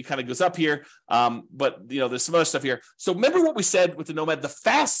bit, and then it kind of goes up here. But there's some other stuff here. So remember what we said with the Nomad, the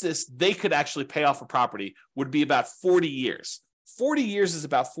fastest they could actually pay off a property would be about 40 years. 40 years is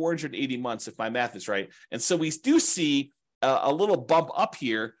about 480 months, if my math is right. And so we do see a little bump up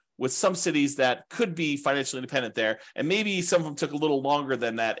here with some cities that could be financially independent there. And maybe some of them took a little longer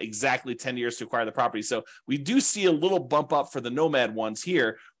than that, exactly 10 years to acquire the property. So we do see a little bump up for the Nomad ones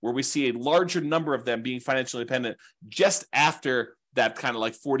here, where we see a larger number of them being financially independent just after that kind of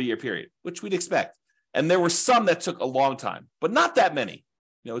like 40-year period, which we'd expect. And there were some that took a long time, but not that many.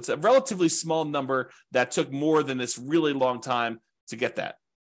 It's a relatively small number that took more than this really long time to get that.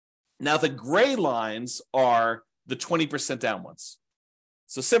 Now, the gray lines are the 20% down ones.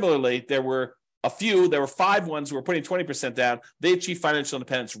 So similarly, there were 5 ones who were putting 20% down. They achieved financial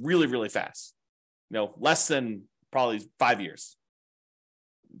independence really, really fast. Less than probably 5 years.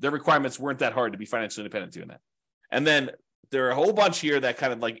 Their requirements weren't that hard to be financially independent doing that. And then there are a whole bunch here that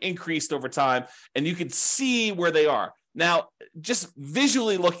kind of like increased over time, and you can see where they are. Now, just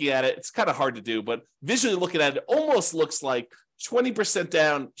visually looking at it, it's kind of hard to do, but visually looking at it, almost looks like 20%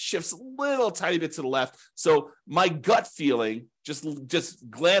 down shifts a little tiny bit to the left. So my gut feeling, just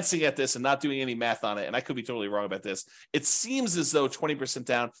glancing at this and not doing any math on it, and I could be totally wrong about this, it seems as though 20%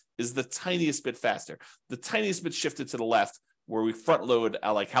 down is the tiniest bit faster, the tiniest bit shifted to the left, where we front load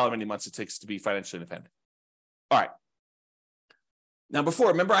like how many months it takes to be financially independent. All right. Now, before,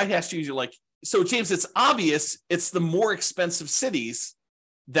 remember I asked you, like, so James, it's obvious it's the more expensive cities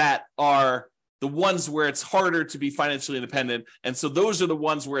that are the ones where it's harder to be financially independent. And so those are the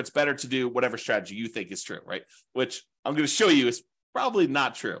ones where it's better to do whatever strategy you think is true, right? Which I'm going to show you is probably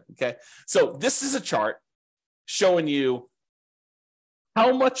not true, okay? So this is a chart showing you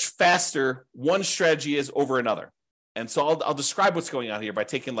how much faster one strategy is over another. And so I'll describe what's going on here by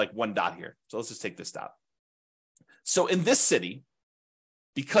taking like one dot here. So let's just take this dot. So in this city,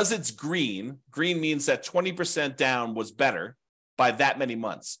 because it's green means that 20% down was better by that many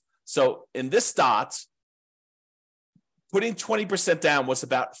months. So in this dot, putting 20% down was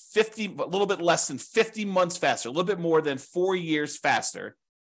about a little bit less than 50 months faster, a little bit more than 4 years faster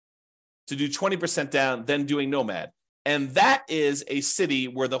to do 20% down than doing Nomad. And that is a city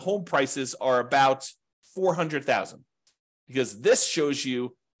where the home prices are about $400,000, because this shows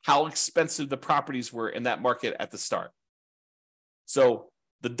you how expensive the properties were in that market at the start. So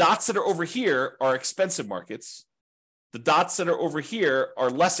the dots that are over here are expensive markets. The dots that are over here are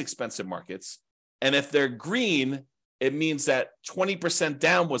less expensive markets. And if they're green, it means that 20%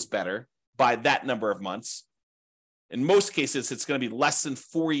 down was better by that number of months. In most cases, it's going to be less than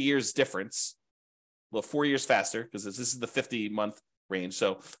 4 years difference. Well, 4 years faster, because this is the 50-month range.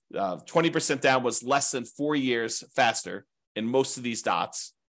 So 20% down was less than 4 years faster in most of these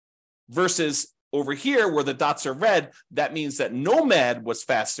dots, versus over here where the dots are red, that means that Nomad was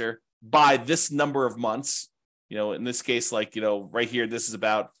faster by this number of months. In this case, like, right here, this is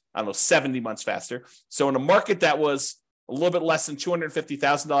about, 70 months faster. So in a market that was a little bit less than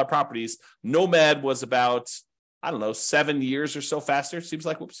 $250,000 properties, Nomad was about, 7 years or so faster. Seems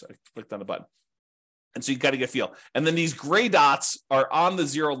like, whoops, I clicked on the button. And so you got to get a feel. And then these gray dots are on the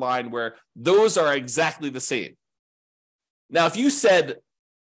zero line, where those are exactly the same. Now, if you said,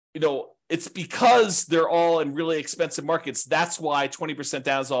 it's because they're all in really expensive markets, that's why 20%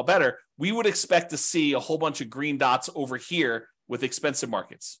 down is all better, we would expect to see a whole bunch of green dots over here with expensive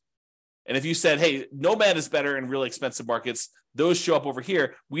markets. And if you said, hey, Nomad is better in really expensive markets, those show up over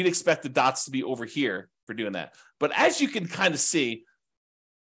here, we'd expect the dots to be over here for doing that. But as you can kind of see,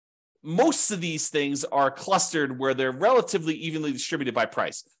 most of these things are clustered where they're relatively evenly distributed by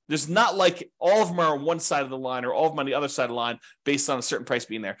price. There's not like all of them are on one side of the line or all of them on the other side of the line based on a certain price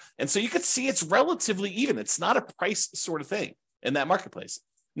being there. And so you could see it's relatively even. It's not a price sort of thing in that marketplace.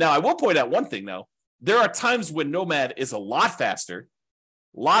 Now, I will point out one thing, though. There are times when Nomad is a lot faster,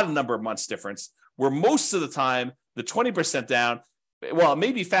 a lot of number of months difference, where most of the time the 20% down, well, it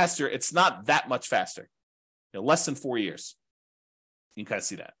may be faster. It's not that much faster, less than 4 years. You can kind of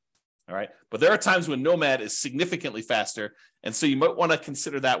see that. All right. But there are times when Nomad is significantly faster. And so you might want to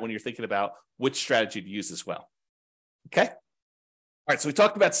consider that when you're thinking about which strategy to use as well. Okay. All right. So we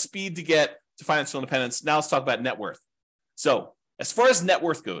talked about speed to get to financial independence. Now let's talk about net worth. So as far as net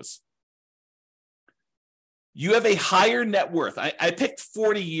worth goes, you have a higher net worth. I picked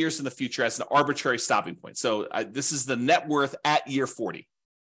 40 years in the future as an arbitrary stopping point. So this is the net worth at year 40.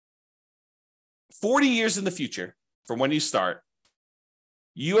 40 years in the future from when you start,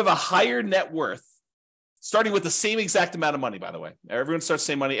 you have a higher net worth starting with the same exact amount of money, by the way. Everyone starts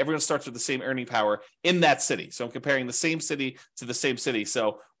the same money. Everyone starts with the same earning power in that city. So I'm comparing the same city to the same city.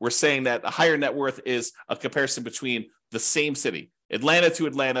 So we're saying that a higher net worth is a comparison between the same city, Atlanta to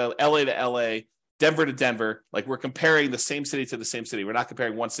Atlanta, LA to LA, Denver to Denver. Like we're comparing the same city to the same city. We're not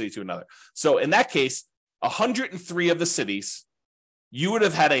comparing one city to another. So in that case, 103 of the cities, you would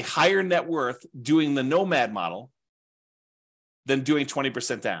have had a higher net worth doing the nomad model than doing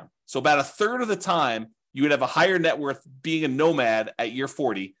 20% down. So about a third of the time, you would have a higher net worth being a nomad at year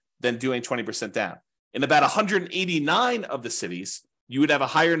 40 than doing 20% down. In about 189 of the cities, you would have a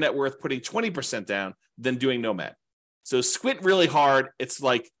higher net worth putting 20% down than doing nomad. So squint really hard. It's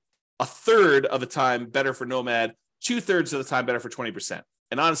like a third of the time better for nomad, 2/3 of the time better for 20%.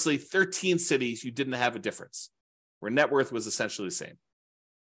 And honestly, 13 cities, you didn't have a difference where net worth was essentially the same.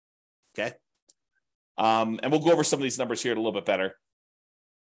 Okay. And we'll go over some of these numbers here a little bit better.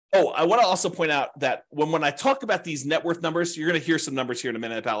 Oh, I want to also point out that when I talk about these net worth numbers, you're going to hear some numbers here in a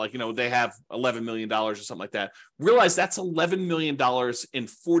minute about like, they have $11 million or something like that. Realize that's $11 million in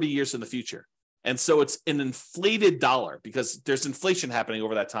 40 years in the future. And so it's an inflated dollar because there's inflation happening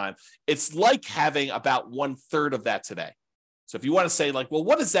over that time. It's like having about 1/3 of that today. So if you want to say like, well,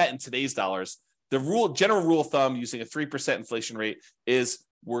 what is that in today's dollars? The general rule of thumb using a 3% inflation rate is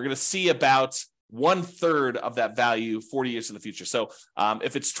we're going to see about 1/3 of that value 40 years in the future. So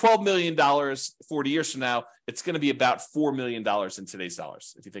if it's $12 million 40 years from now, it's going to be about $4 million in today's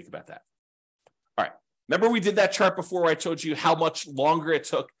dollars, if you think about that. All right. Remember we did that chart before where I told you how much longer it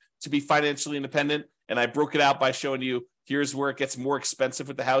took to be financially independent? And I broke it out by showing you here's where it gets more expensive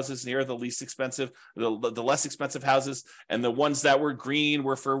with the houses. And here are the least expensive, the less expensive houses. And the ones that were green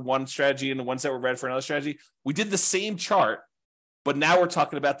were for one strategy and the ones that were red for another strategy. We did the same chart, but now we're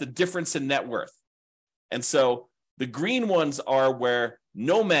talking about the difference in net worth. And so the green ones are where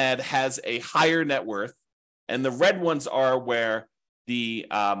nomad has a higher net worth, and the red ones are where the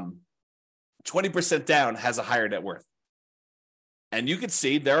 20% down has a higher net worth. And you can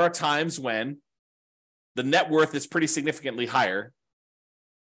see there are times when the net worth is pretty significantly higher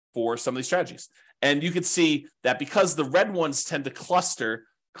for some of these strategies. And you can see that because the red ones tend to cluster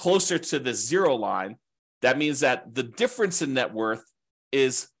closer to the zero line, that means that the difference in net worth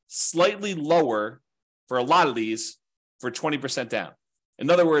is slightly lower for a lot of these for 20% down. In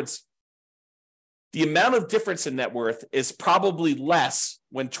other words, the amount of difference in net worth is probably less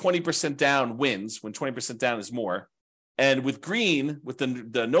when 20% down wins, when 20% down is more. And with green, with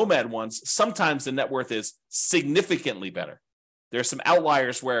the nomad ones, sometimes the net worth is significantly better. There are some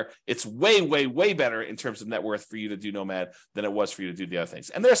outliers where it's way, way, way better in terms of net worth for you to do nomad than it was for you to do the other things.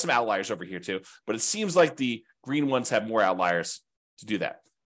 And there are some outliers over here too, but it seems like the green ones have more outliers to do that.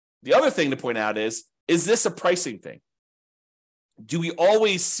 The other thing to point out is this a pricing thing? Do we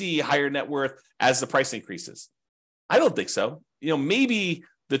always see higher net worth as the price increases? I don't think so. Maybe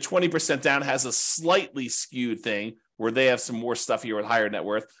the 20% down has a slightly skewed thing where they have some more stuff here with higher net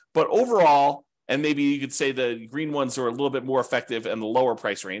worth. But overall, and maybe you could say the green ones are a little bit more effective in the lower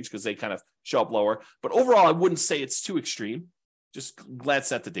price range because they kind of show up lower. But overall, I wouldn't say it's too extreme. Just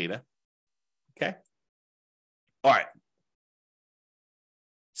glance at the data. Okay. All right.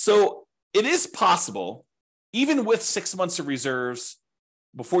 So it is possible, even with 6 months of reserves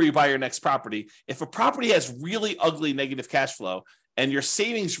before you buy your next property, if a property has really ugly negative cash flow and your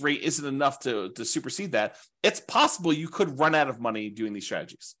savings rate isn't enough to supersede that, it's possible you could run out of money doing these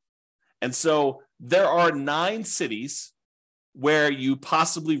strategies. And so there are 9 cities where you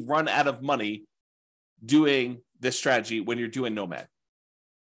possibly run out of money doing this strategy when you're doing nomad.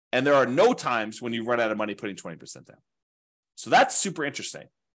 And there are no times when you run out of money putting 20% down. So that's super interesting.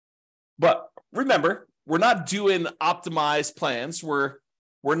 But remember, we're not doing optimized plans. We're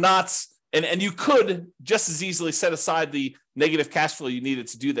not, and you could just as easily set aside the negative cash flow you needed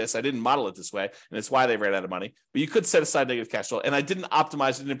to do this. I didn't model it this way, and it's why they ran out of money. But you could set aside negative cash flow, and I didn't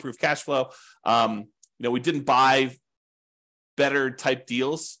optimize it and improve cash flow. We didn't buy better type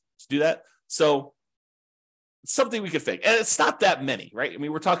deals to do that. So it's something we could fake, and it's not that many, right? I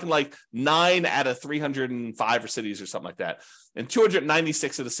mean, we're talking like 9 out of 305 cities or something like that. And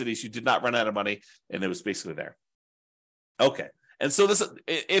 296 of the cities, you did not run out of money, and it was basically there. Okay. And so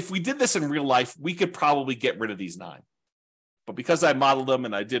if we did this in real life, we could probably get rid of these 9. But because I modeled them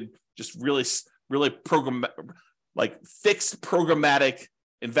and I did just really, really fixed programmatic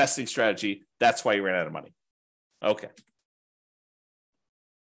investing strategy, that's why you ran out of money. Okay.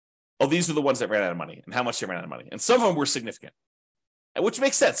 Oh, these are the ones that ran out of money and how much they ran out of money. And some of them were significant, which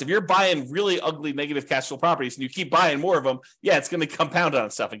makes sense. If you're buying really ugly negative cash flow properties and you keep buying more of them, yeah, it's going to compound on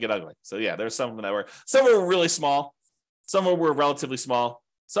itself and get ugly. So yeah, there's some of them were really small. Some of them were relatively small.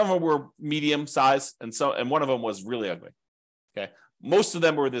 Some of them were medium size, and one of them was really ugly. Okay. Most of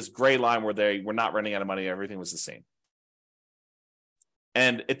them were this gray line where they were not running out of money. Everything was the same.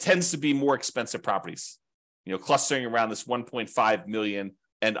 And it tends to be more expensive properties, clustering around this 1.5 million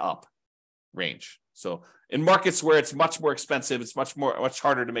and up range. So in markets where it's much more expensive, it's much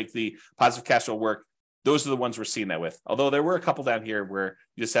harder to make the positive cash flow work. Those are the ones we're seeing that with. Although there were a couple down here where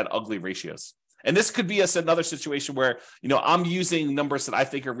you just had ugly ratios. And this could be another situation where, I'm using numbers that I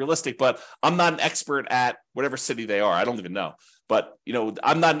think are realistic, but I'm not an expert at whatever city they are. I don't even know. But,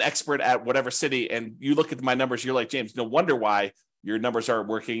 I'm not an expert at whatever city. And you look at my numbers, you're like, James, no wonder why your numbers aren't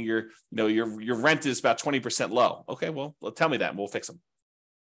working. Your rent is about 20% low. Okay, well, tell me that and we'll fix them.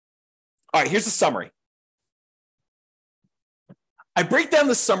 All right, here's the summary. I break down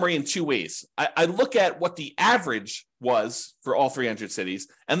the summary in two ways. I look at what the average was for all 300 cities,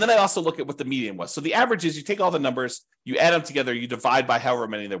 and then I also look at what the median was. So the average is you take all the numbers, you add them together, you divide by however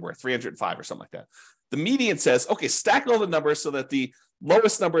many there were, 305 or something like that. The median says, okay, stack all the numbers so that the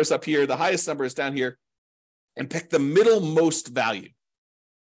lowest number is up here, the highest number is down here, and pick the middlemost value.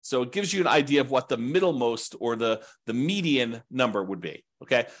 So it gives you an idea of what the middlemost or the median number would be.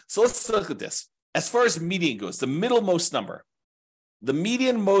 Okay, so let's look at this. As far as median goes, the middlemost number, the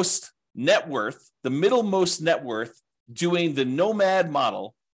median most net worth, the middlemost net worth doing the Nomad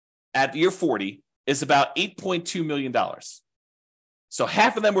model at year 40 is about $8.2 million. So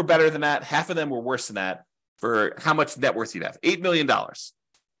half of them were better than that, half of them were worse than that for how much net worth you'd have. $8 million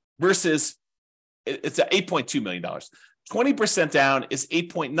versus it's at $8.2 million. 20% down is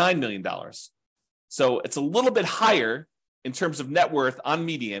 $8.9 million. So it's a little bit higher in terms of net worth on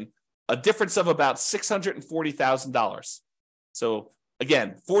median, a difference of about $640,000. So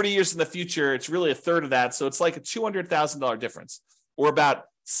again, 40 years in the future, it's really a third of that. So it's like a $200,000 difference, or about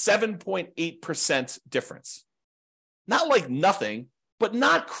 7.8% difference. Not like nothing, but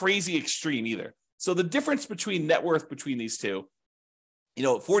not crazy extreme either. So the difference between net worth between these two,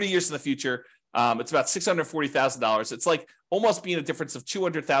 40 years in the future, it's about $640,000. It's like almost being a difference of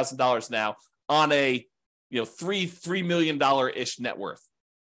 $200,000 now on a $3 million-ish net worth.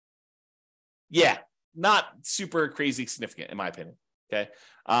 Yeah, not super crazy significant in my opinion. Okay.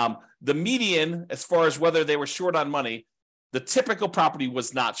 The median, as far as whether they were short on money, the typical property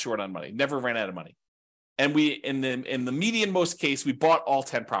was not short on money, never ran out of money. And we, in the median most case, we bought all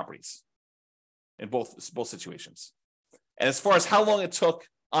 10 properties in both situations. And as far as how long it took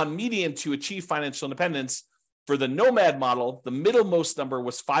on median to achieve financial independence, for the Nomad model, the middlemost number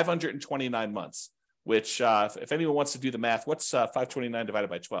was 529 months, which if anyone wants to do the math, what's 529 divided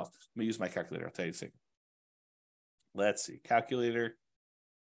by 12? Let me use my calculator. I'll tell you a second. Let's see, calculator,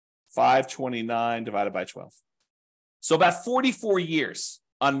 529 divided by 12. So about 44 years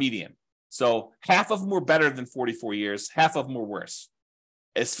on median. So half of them were better than 44 years, half of them were worse.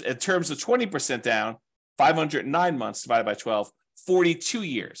 In terms of 20% down, 509 months divided by 12, 42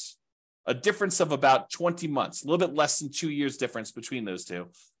 years. A difference of about 20 months, a little bit less than 2 years difference between those two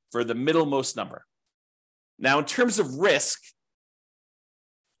for the middlemost number. Now, in terms of risk,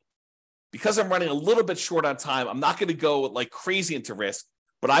 because I'm running a little bit short on time, I'm not going to go like crazy into risk,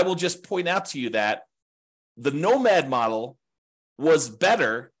 but I will just point out to you that the Nomad model was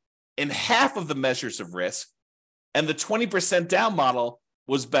better in half of the measures of risk, and the 20% down model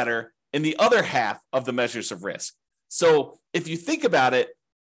was better in the other half of the measures of risk. So if you think about it,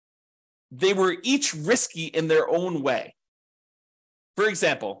 they were each risky in their own way. For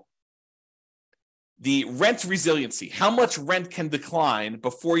example, the rent resiliency, how much rent can decline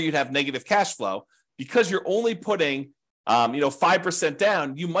before you'd have negative cash flow, because you're only putting 5%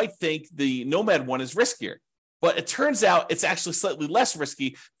 down, you might think the Nomad one is riskier. But it turns out it's actually slightly less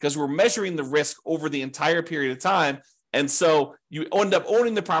risky because we're measuring the risk over the entire period of time. And so you end up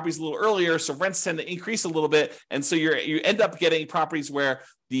owning the properties a little earlier, so rents tend to increase a little bit. And so you end up getting properties where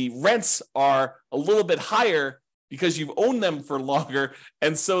the rents are a little bit higher because you've owned them for longer.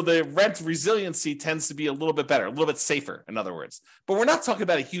 And so the rent resiliency tends to be a little bit better, a little bit safer, in other words. But we're not talking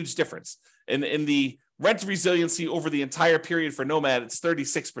about a huge difference. In the rent resiliency over the entire period for Nomad, it's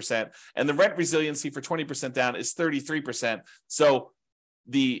 36%. And the rent resiliency for 20% down is 33%. So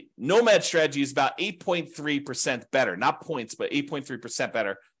the Nomad strategy is about 8.3% better, not points, but 8.3%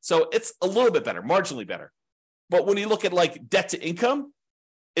 better. So it's a little bit better, marginally better. But when you look at like debt to income,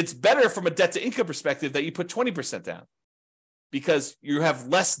 it's better from a debt to income perspective that you put 20% down because you have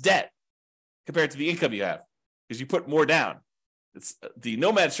less debt compared to the income you have because you put more down. The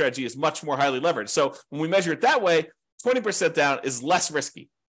Nomad strategy is much more highly leveraged. So when we measure it that way, 20% down is less risky.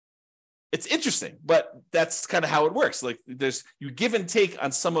 It's interesting, but that's kind of how it works. Like you give and take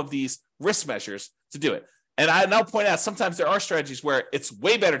on some of these risk measures to do it. And I'll point out, sometimes there are strategies where it's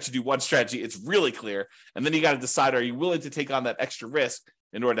way better to do one strategy. It's really clear. And then you got to decide, are you willing to take on that extra risk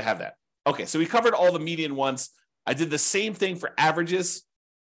in order to have that? Okay, so we covered all the median ones. I did the same thing for averages.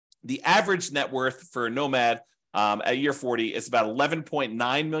 The average net worth for a nomad at year 40 is about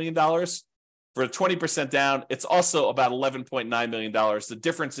 $11.9 million. For 20% down, it's also about $11.9 million. The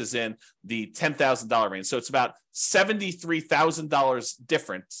difference is in the $10,000 range. So it's about $73,000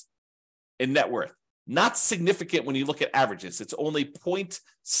 difference in net worth. Not significant when you look at averages. It's only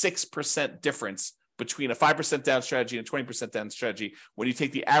 0.6% difference between a 5% down strategy and a 20% down strategy when you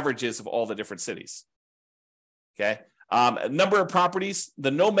take the averages of all the different cities. Okay. Number of properties,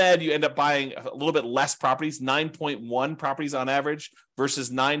 the nomad, you end up buying a little bit less properties, 9.1 properties on average versus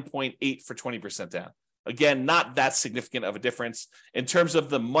 9.8 for 20% down. Again, not that significant of a difference. In terms of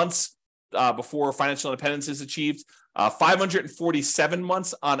the months before financial independence is achieved, 547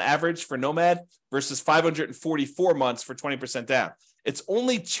 months on average for nomad versus 544 months for 20% down. It's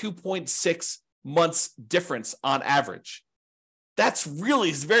only 2.6 months difference on average. That's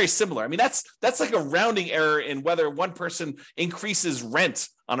really very similar. I mean, that's like a rounding error in whether one person increases rent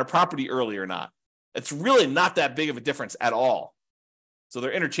on a property early or not. It's really not that big of a difference at all. So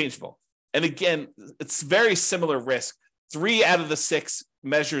they're interchangeable. And again, it's very similar risk. 3 out of the 6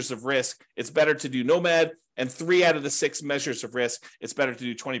 measures of risk, it's better to do nomad, and 3 out of the 6 measures of risk, it's better to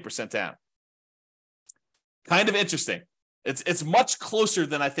do 20% down. Kind of interesting. It's much closer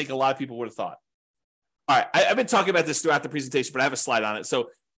than I think a lot of people would have thought. All right, I've been talking about this throughout the presentation, but I have a slide on it. So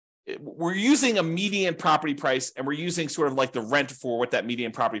we're using a median property price, and we're using sort of like the rent for what that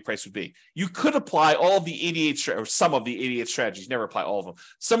median property price would be. You could apply all of the 88, or some of the 88 strategies, never apply all of them.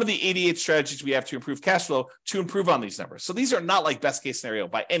 Some of the 88 strategies we have to improve cash flow to improve on these numbers. So these are not like best case scenario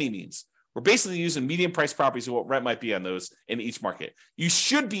by any means. We're basically using median price properties and what rent might be on those in each market. You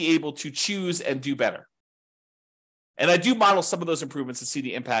should be able to choose and do better. And I do model some of those improvements and see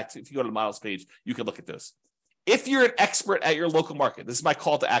the impact. If you go to the models page, you can look at those. If you're an expert at your local market, this is my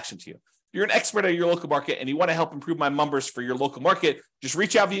call to action to you. If you're an expert at your local market and you want to help improve my numbers for your local market, just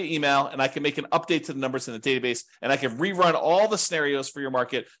reach out via email and I can make an update to the numbers in the database and I can rerun all the scenarios for your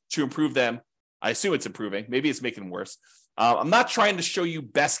market to improve them. I assume it's improving. Maybe it's making them worse. I'm not trying to show you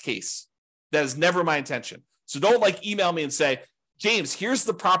best case. That is never my intention. So don't like email me and say, James, here's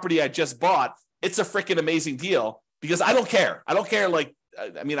the property I just bought. It's a freaking amazing deal. Because I don't care. I don't care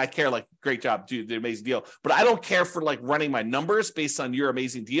I care like great job, dude, the amazing deal. But I don't care for like running my numbers based on your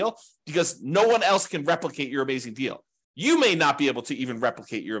amazing deal because no one else can replicate your amazing deal. You may not be able to even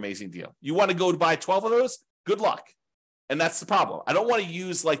replicate your amazing deal. You want to go to buy 12 of those? Good luck. And that's the problem. I don't want to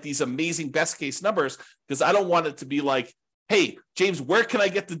use like these amazing best case numbers because I don't want it to be like, hey, James, where can I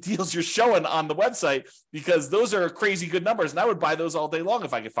get the deals you're showing on the website? Because those are crazy good numbers. And I would buy those all day long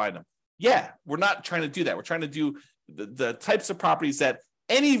if I could find them. Yeah, we're not trying to do that. We're trying to do the types of properties that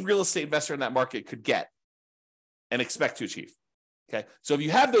any real estate investor in that market could get and expect to achieve. Okay, so if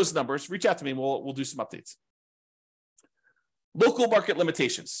you have those numbers, reach out to me and we'll do some updates. Local market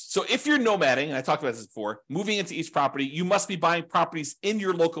limitations. So if you're nomading, and I talked about this before, moving into each property, you must be buying properties in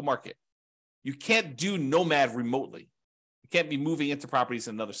your local market. You can't do nomad remotely. You can't be moving into properties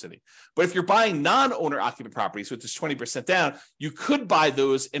in another city. But if you're buying non-owner occupant properties, which is 20% down, you could buy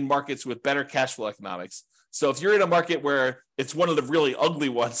those in markets with better cash flow economics. So if you're in a market where it's one of the really ugly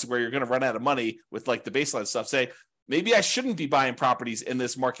ones where you're going to run out of money with like the baseline stuff, say, maybe I shouldn't be buying properties in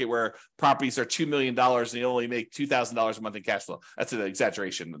this market where properties are $2 million and you only make $2,000 a month in cash flow. That's an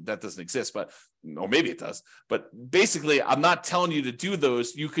exaggeration. That doesn't exist, or maybe it does. But basically, I'm not telling you to do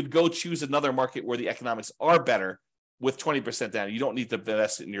those. You could go choose another market where the economics are better with 20% down. You don't need to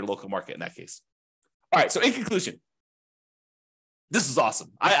invest in your local market in that case. All right. So in conclusion, this is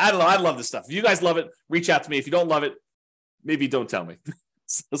awesome. I don't know. I love this stuff. If you guys love it, reach out to me. If you don't love it, maybe don't tell me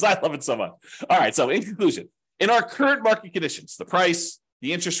because I love it so much. All right. So in conclusion, in our current market conditions, the price,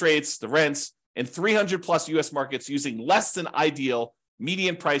 the interest rates, the rents, and 300 plus US markets using less than ideal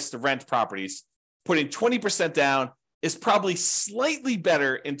median price to rent properties, putting 20% down is probably slightly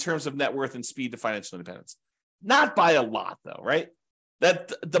better in terms of net worth and speed to financial independence. Not by a lot though, right?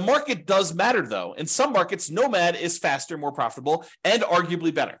 That the market does matter though. In some markets, nomad is faster, more profitable, and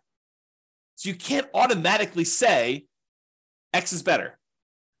arguably better. So you can't automatically say X is better.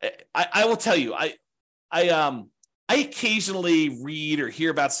 I will tell you, I occasionally read or hear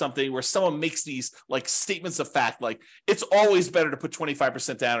about something where someone makes these like statements of fact, like it's always better to put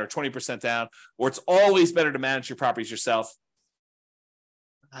 25% down or 20% down, or it's always better to manage your properties yourself.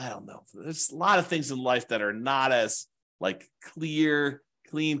 I don't know. There's a lot of things in life that are not as like clear,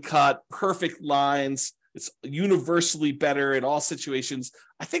 clean cut, perfect lines. it's universally better in all situations.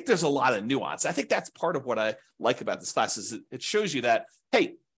 I think there's a lot of nuance. I think that's part of what I like about this class is it shows you that,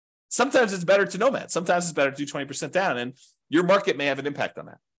 hey, sometimes it's better to nomad. Sometimes it's better to do 20% down, and your market may have an impact on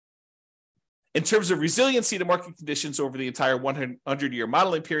that. In terms of resiliency to market conditions over the entire 100-year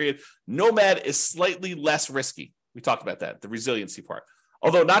modeling period, nomad is slightly less risky. We talked about that, the resiliency part.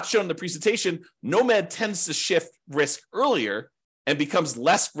 Although not shown in the presentation, nomad tends to shift risk earlier and becomes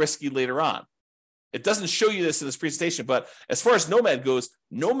less risky later on. It doesn't show you this in this presentation, but as far as nomad goes,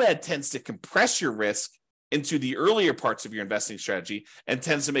 nomad tends to compress your risk into the earlier parts of your investing strategy and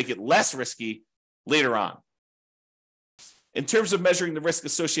tends to make it less risky later on. In terms of measuring the risk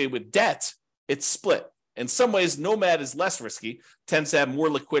associated with debt, it's split. In some ways, nomad is less risky, tends to have more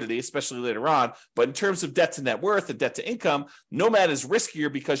liquidity, especially later on. But in terms of debt to net worth and debt to income, nomad is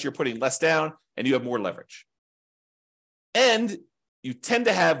riskier because you're putting less down and you have more leverage. And you tend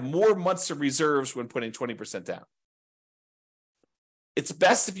to have more months of reserves when putting 20% down. It's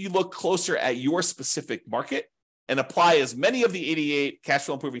best if you look closer at your specific market and apply as many of the 88 cash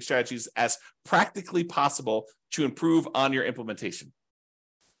flow improving strategies as practically possible to improve on your implementation.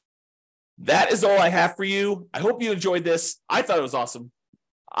 That is all I have for you. I hope you enjoyed this. I thought it was awesome.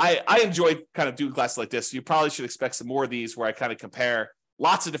 I enjoyed kind of doing classes like this. You probably should expect some more of these where I kind of compare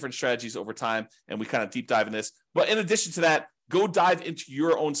lots of different strategies over time and we kind of deep dive in this. But in addition to that, go dive into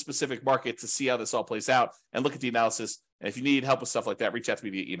your own specific market to see how this all plays out and look at the analysis. And if you need help with stuff like that, reach out to me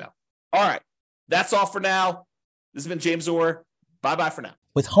via email. All right. That's all for now. This has been James Orr. Bye-bye for now.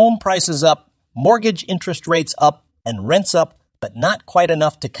 With home prices up, mortgage interest rates up, and rents up, but not quite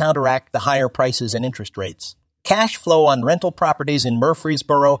enough to counteract the higher prices and interest rates, cash flow on rental properties in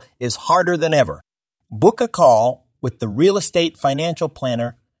Murfreesboro is harder than ever. Book a call with the Real Estate Financial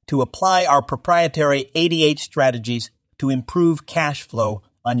Planner to apply our proprietary 88 strategies to improve cash flow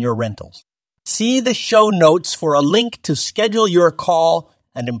on your rentals. See the show notes for a link to schedule your call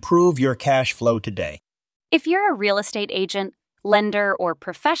and improve your cash flow today. If you're a real estate agent, lender, or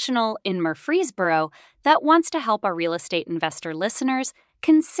professional in Murfreesboro that wants to help our real estate investor listeners,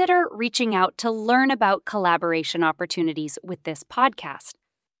 consider reaching out to learn about collaboration opportunities with this podcast.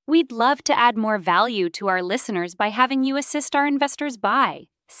 We'd love to add more value to our listeners by having you assist our investors buy,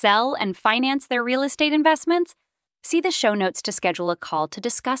 sell, and finance their real estate investments. See the show notes to schedule a call to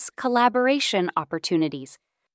discuss collaboration opportunities.